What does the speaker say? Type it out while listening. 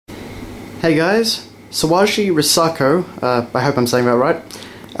Hey guys, SawajiRisako, I hope I'm saying that right,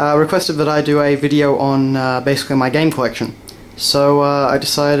 requested that I do a video on basically my game collection. So I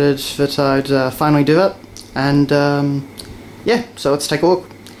decided that I'd finally do it, and yeah, so let's take a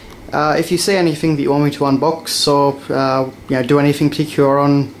look. If you see anything that you want me to unbox or do anything particular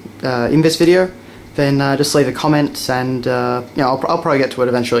on in this video, then just leave a comment and I'll probably get to it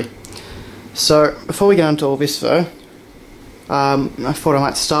eventually. So before we get into all this though, I thought I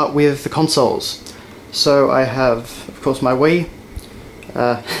might start with the consoles. So I have, of course, my Wii,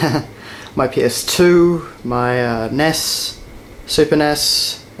 my PS2, my NES, Super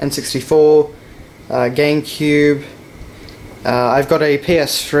NES, N64, GameCube. I've got a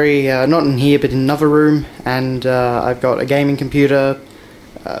PS3, not in here but in another room, and I've got a gaming computer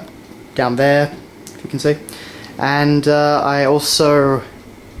down there, if you can see. And I also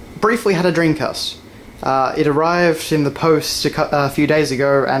briefly had a Dreamcast. It arrived in the post a few days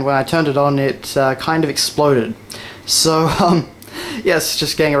ago, and when I turned it on, it kind of exploded. So, yes,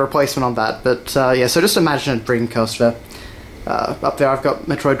 just getting a replacement on that. But yeah, so just imagine a Dreamcast there. Up there I've got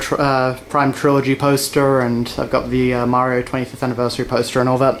Metroid Prime Trilogy poster, and I've got the Mario 25th Anniversary poster and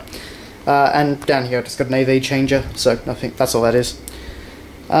all that. And down here I've just got an AV changer, so I think that's all that is.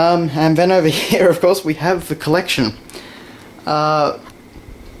 And then over here, of course, we have the collection.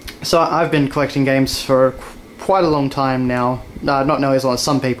 So I've been collecting games for quite a long time now. Not nearly as long as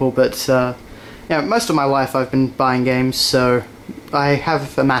some people, but most of my life I've been buying games, so I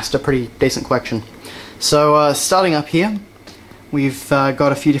have amassed a pretty decent collection. So starting up here, we've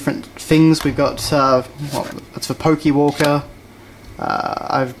got a few different things. We've got, that's for Pokewalker.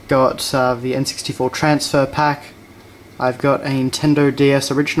 I've got the N64 Transfer Pack. I've got a Nintendo DS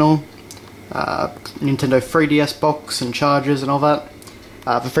Original, Nintendo 3DS box and chargers and all that.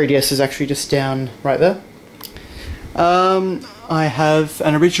 The 3DS is actually just down right there. I have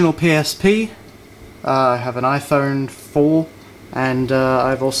an original PSP, I have an iPhone 4, and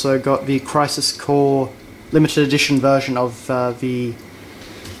I've also got the Crisis Core limited edition version of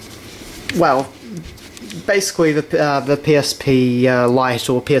basically the PSP Lite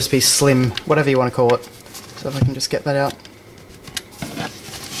or PSP Slim, whatever you want to call it. So if I can just get that out.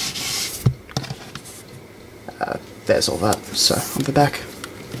 There's all that, so on the back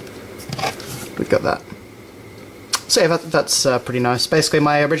we've got that. So yeah, that's pretty nice. Basically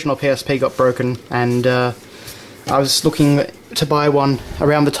my original PSP got broken, and I was looking to buy one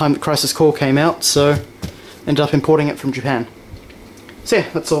around the time that Crisis Core came out, so ended up importing it from Japan. So yeah,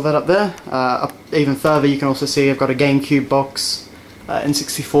 that's all that up there. Up even further you can also see I've got a GameCube box,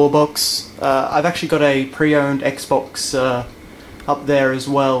 N64 box. I've actually got a pre-owned Xbox up there as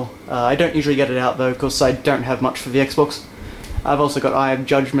well. I don't usually get it out though, because I don't have much for the Xbox. I've also got Eye of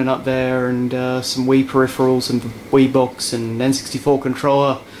Judgment up there, and some Wii peripherals, and the Wii box, and N64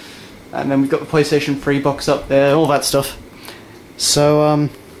 controller, and then we've got the PlayStation 3 box up there, all that stuff. So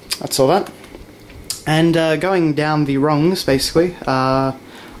that's all that. And going down the rungs, basically,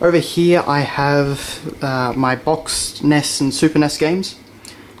 over here I have my boxed NES and Super NES games.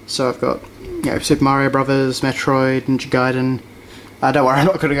 So I've got Super Mario Brothers, Metroid, Ninja Gaiden. Don't worry, I'm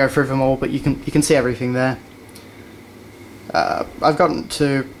not going to go through them all, but you can see everything there. I've gotten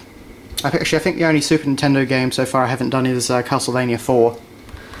to... Actually, I think the only Super Nintendo game so far I haven't done is Castlevania 4.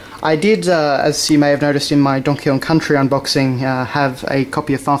 I did, as you may have noticed in my Donkey Kong Country unboxing, have a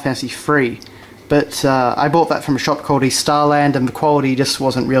copy of Final Fantasy 3, but I bought that from a shop called Starland, and the quality just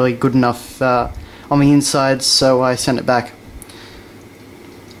wasn't really good enough on the inside, so I sent it back.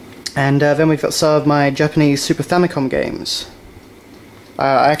 And then we've got some of my Japanese Super Famicom games.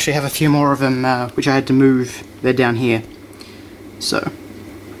 I actually have a few more of them, which I had to move. They're down here. So,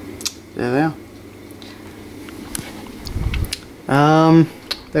 there they are.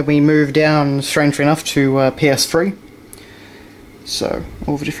 Then we move down, strangely enough, to PS3. So,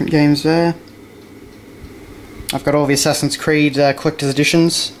 all the different games there. I've got all the Assassin's Creed collector's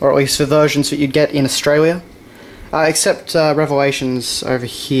editions, or at least the versions that you'd get in Australia. Except Revelations over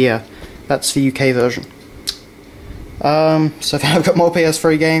here. That's the UK version. So then I've got more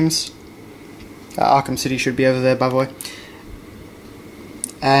PS3 games. Arkham City should be over there, by the way.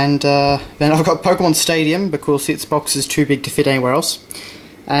 And then I've got Pokemon Stadium, because its box is too big to fit anywhere else.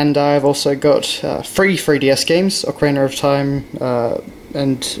 And I've also got 3 3DS games, Ocarina of Time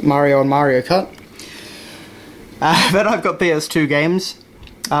and Mario and Mario Kart. Then I've got PS2 games.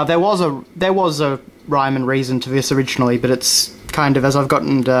 There was a rhyme and reason to this originally, but it's kind of, as I've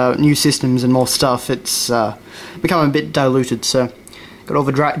gotten new systems and more stuff, it's become a bit diluted, so got all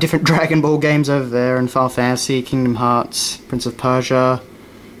the different Dragon Ball games over there, and Final Fantasy, Kingdom Hearts, Prince of Persia,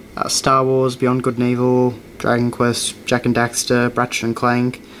 Star Wars, Beyond Good and Evil, Dragon Quest, Jak and Daxter, Ratchet and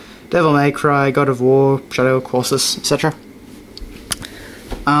Clank, Devil May Cry, God of War, Shadow Colossus, etc.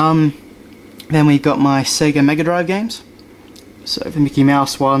 Then we've got my Sega Mega Drive games. So the Mickey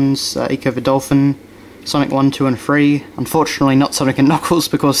Mouse ones, Eco the Dolphin, Sonic 1, 2 and 3. Unfortunately not Sonic and Knuckles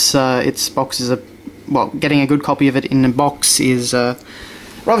because its box is getting a good copy of it in the box is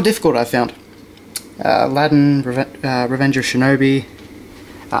rather difficult, I found. Aladdin, Revenge of Shinobi,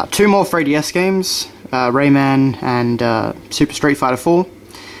 2 more 3DS games, Rayman and Super Street Fighter 4.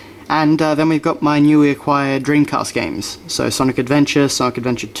 And then we've got my newly acquired Dreamcast games. So Sonic Adventure, Sonic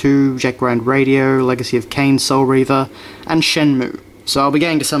Adventure 2, Jet Grand Radio, Legacy of Kain, Soul Reaver, and Shenmue. So I'll be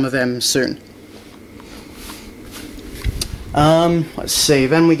getting to some of them soon. Let's see,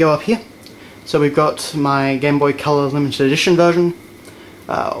 then we go up here. So we've got my Game Boy Color Limited Edition version,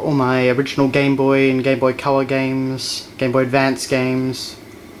 all my original Game Boy and Game Boy Color games, Game Boy Advance games,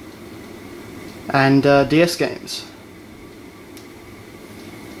 and DS games.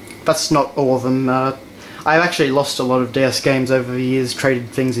 That's not all of them. I've actually lost a lot of DS games over the years, traded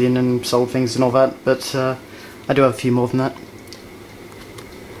things in and sold things and all that, but I do have a few more than that.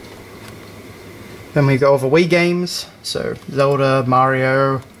 Then we go over Wii games, so Zelda,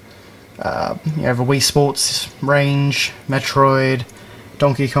 Mario, you have a Wii Sports range, Metroid,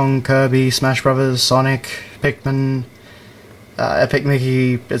 Donkey Kong, Kirby, Smash Brothers, Sonic, Pikmin, Epic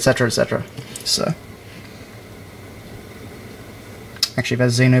Mickey, etc, etc. So actually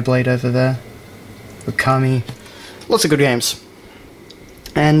there's Xenoblade over there, Okami, lots of good games.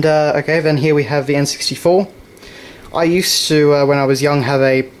 And okay, then here we have the N64. I used to, when I was young, have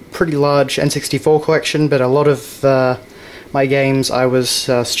a pretty large N64 collection, but a lot of my games I was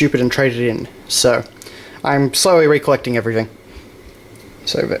stupid and traded in, so I'm slowly recollecting everything.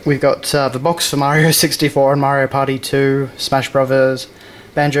 So we've got the box for Mario 64 and Mario Party 2, Smash Brothers,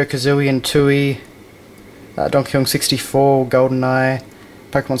 Banjo-Kazooie and Tooie, Donkey Kong 64, GoldenEye,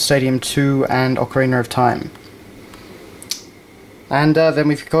 Pokemon Stadium 2, and Ocarina of Time. And then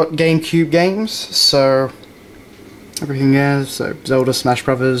we've got GameCube games, so everything there, so Zelda, Smash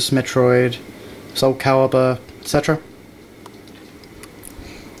Brothers, Metroid, Soul Calibur, etc.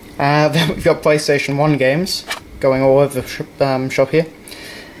 Then we've got PlayStation 1 games, going all over the shop here.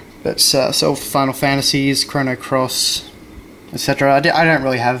 But so Final Fantasies, Chrono Cross, etc. I don't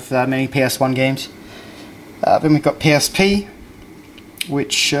really have many PS1 games. Then we've got PSP,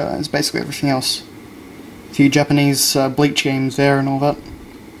 which is basically everything else. A few Japanese Bleach games there and all that.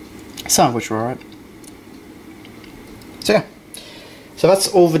 Some of which were alright. So yeah. So that's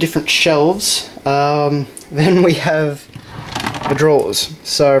all the different shelves. Then we have the drawers.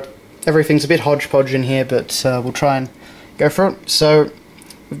 So everything's a bit hodgepodge in here, but we'll try and go for it. So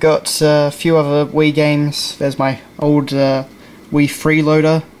we've got a few other Wii games. There's my old Wii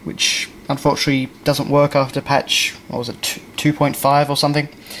Freeloader, which unfortunately doesn't work after patch, what was it, 2.5 or something.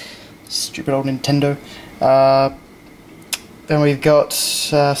 Stupid old Nintendo. Then we've got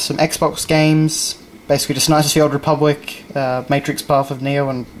some Xbox games, basically just Knights of the Old Republic, Matrix Path of Neo,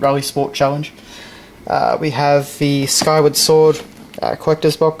 and Rally Sport Challenge. We have the Skyward Sword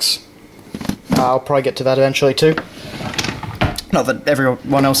collector's box. I'll probably get to that eventually too. Not that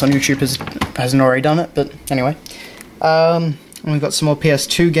everyone else on YouTube hasn't already done it, but anyway. And we've got some more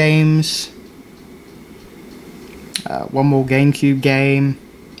PS2 games, one more GameCube game,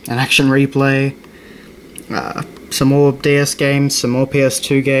 an Action Replay, some more DS games, some more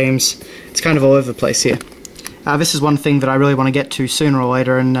PS2 games. It's kind of all over the place here. This is one thing that I really want to get to sooner or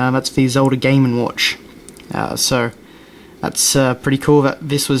later, and that's the Zelda Game & Watch. So that's pretty cool. That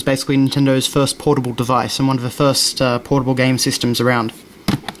this was basically Nintendo's first portable device and one of the first portable game systems around.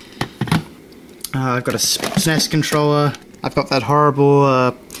 I've got a SNES controller. I've got that horrible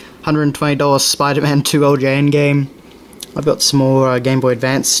 $120 Spider-Man 2 LJN game. I've got some more Game Boy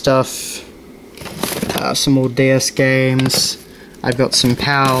Advance stuff, some more DS games. I've got some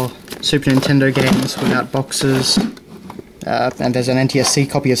PAL Super Nintendo games without boxes, and there's an NTSC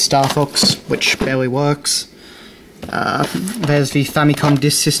copy of Star Fox, which barely works. There's the Famicom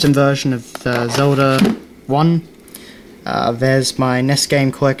Disk System version of Zelda 1. There's my NES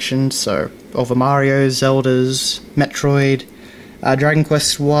game collection, so all the Marios, Zeldas, Metroid, Dragon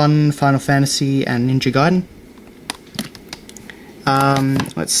Quest 1, Final Fantasy, and Ninja Gaiden.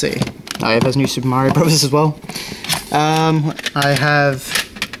 Let's see. Oh yeah, there's new Super Mario Bros. As well. I have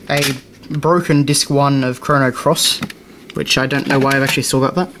a broken disc 1 of Chrono Cross, which I don't know why I've actually still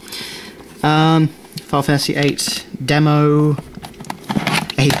got that. Final Fantasy 8 demo,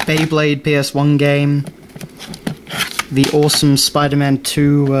 a Beyblade PS1 game, the awesome Spider-Man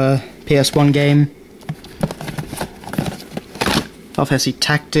 2 PS1 game, Final Fantasy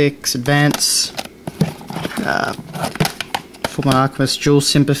Tactics Advance, Fullmetal Alchemist, Dual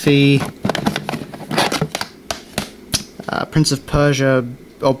Sympathy, Prince of Persia,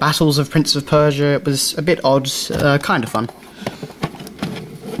 or Battles of Prince of Persia. It was a bit odd, kind of fun.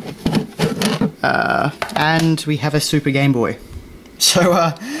 And we have a Super Game Boy. So,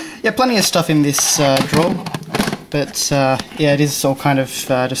 yeah, plenty of stuff in this drawer, but yeah, it is all kind of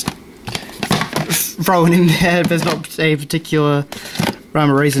just thrown in there. There's not a particular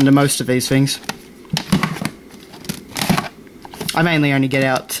rhyme or reason to most of these things. I mainly only get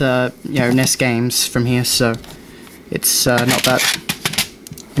out, you know, NES games from here, so it's not that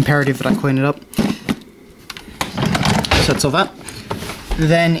imperative that I clean it up. So that's all that.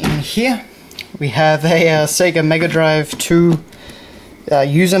 Then in here we have a Sega Mega Drive 2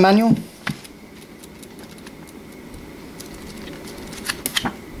 user manual.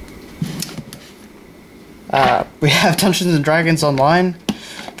 We have Dungeons and Dragons Online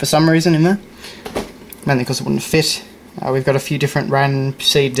for some reason in there, mainly because it wouldn't fit. We've got a few different random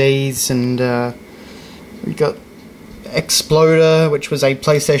CDs, and we've got Exploder, which was a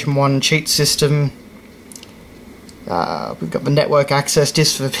PlayStation 1 cheat system. We've got the network access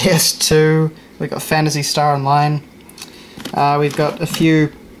disc for the PS2. We've got Phantasy Star Online. We've got a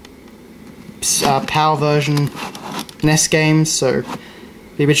few PAL version NES games, so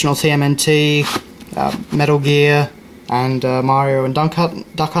the original TMNT, Metal Gear, and Mario and Duck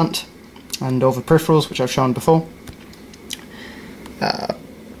Hunt, and all the peripherals, which I've shown before.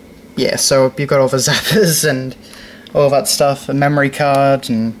 Yeah, so you've got all the zappers and all that stuff, a memory card,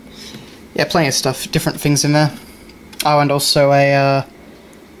 and yeah, plenty of stuff, different things in there. Oh, and also a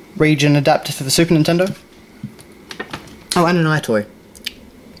region adapter for the Super Nintendo. Oh, and an iToy.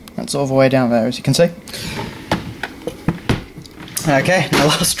 That's all the way down there, as you can see. Okay, the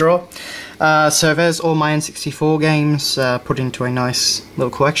last drawer. So there's all my N64 games put into a nice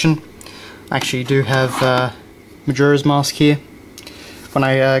little collection. I actually do have Majora's Mask here. When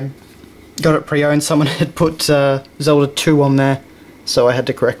I got it pre-owned, someone had put Zelda 2 on there, so I had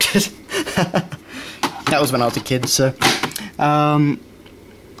to correct it. That was when I was a kid, so... then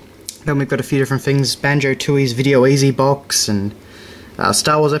we've got a few different things. Banjo-Tooie's Video Easy box, and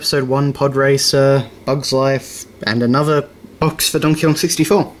Star Wars Episode 1 Pod Racer, Bug's Life, and another box for Donkey Kong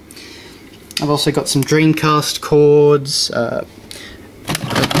 64. I've also got some Dreamcast cords, a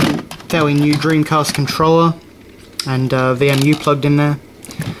fairly new Dreamcast controller, and VMU plugged in there.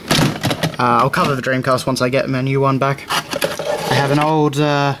 I'll cover the Dreamcast once I get my new one back. I have an old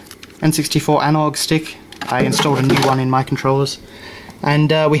N64 analog stick. I installed a new one in my controllers.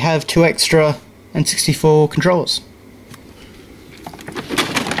 And we have 2 extra N64 controllers.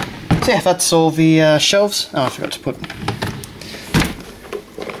 So yeah, that's all the shelves. Oh, I forgot to put...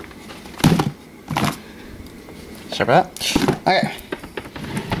 Sorry about that.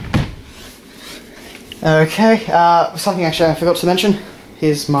 Okay, something actually I forgot to mention.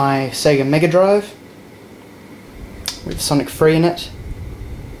 Here's my Sega Mega Drive with Sonic 3 in it.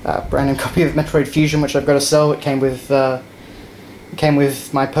 Brand new copy of Metroid Fusion, which I've got to sell. It came with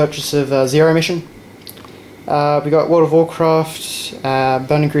my purchase of Zero Mission. We got World of Warcraft,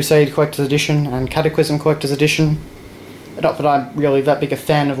 Burning Crusade Collector's Edition, and Cataclysm Collector's Edition. Not that I'm really that big a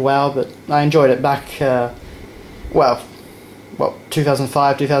fan of WoW, but I enjoyed it back, well,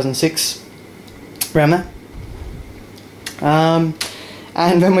 2005, 2006, around there.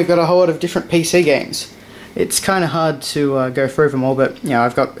 And then we've got a whole lot of different PC games. It's kind of hard to go through them all, but, you know,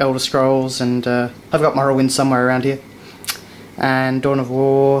 I've got Elder Scrolls, and I've got Morrowind somewhere around here. And Dawn of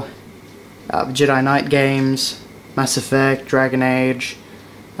War, the Jedi Knight games, Mass Effect, Dragon Age,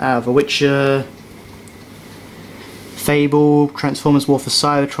 The Witcher, Fable, Transformers War for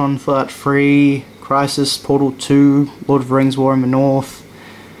Cybertron, Fallout 3, Crysis, Portal 2, Lord of the Rings War in the North,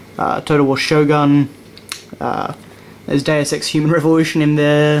 Total War Shogun, there's Deus Ex Human Revolution in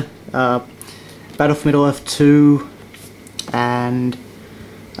there, Battle for Middle-earth 2, and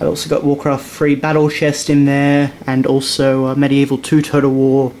I've also got Warcraft 3 Battle Chest in there, and also Medieval 2 Total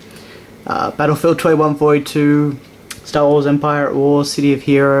War, Battlefield 2142, Star Wars Empire at War, City of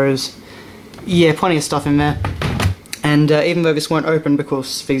Heroes. Yeah, plenty of stuff in there. And even though this won't open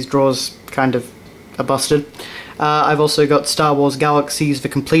because these drawers kind of are busted, I've also got Star Wars Galaxies, the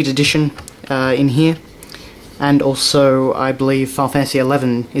Complete Edition, in here. And also, I believe Final Fantasy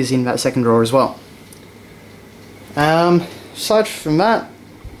XI is in that second drawer as well. Aside from that,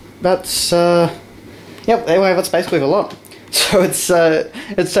 that's, yep, anyway, that's basically the lot. So it's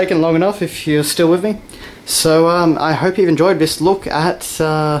taken long enough if you're still with me. So, I hope you've enjoyed this look at,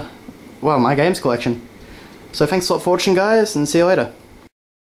 well, my games collection. So thanks a lot for watching, guys, and see you later.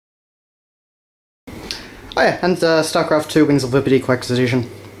 Oh yeah, and StarCraft 2 Wings of Liberty Collector's Edition.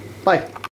 Bye.